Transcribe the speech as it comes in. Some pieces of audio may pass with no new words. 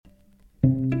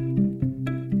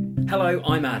Hello,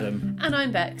 I'm Adam. And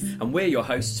I'm Bex. And we're your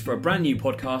hosts for a brand new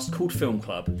podcast called Film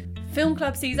Club. Film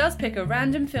Club sees us pick a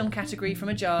random film category from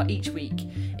a jar each week.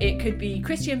 It could be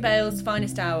Christian Bale's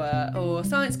Finest Hour, or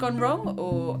Science Gone Wrong,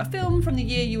 or a film from the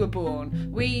year you were born.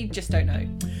 We just don't know.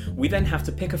 We then have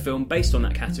to pick a film based on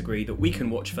that category that we can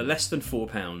watch for less than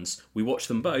 £4. We watch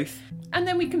them both. And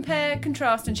then we compare,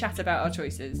 contrast and chat about our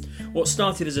choices. What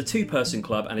started as a two-person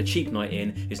club and a cheap night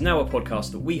in is now a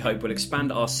podcast that we hope will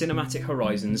expand our cinematic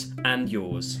horizons and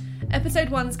yours. Episode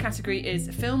 1's category is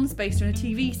films based on a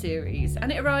TV series,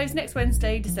 and it arrives next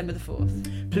Wednesday, December the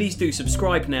 4th. Please do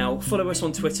subscribe now, follow us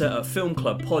on Twitter at Film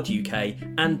Club Pod UK,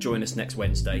 and join us next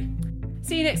Wednesday.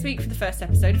 See you next week for the first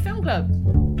episode of Film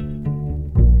Club.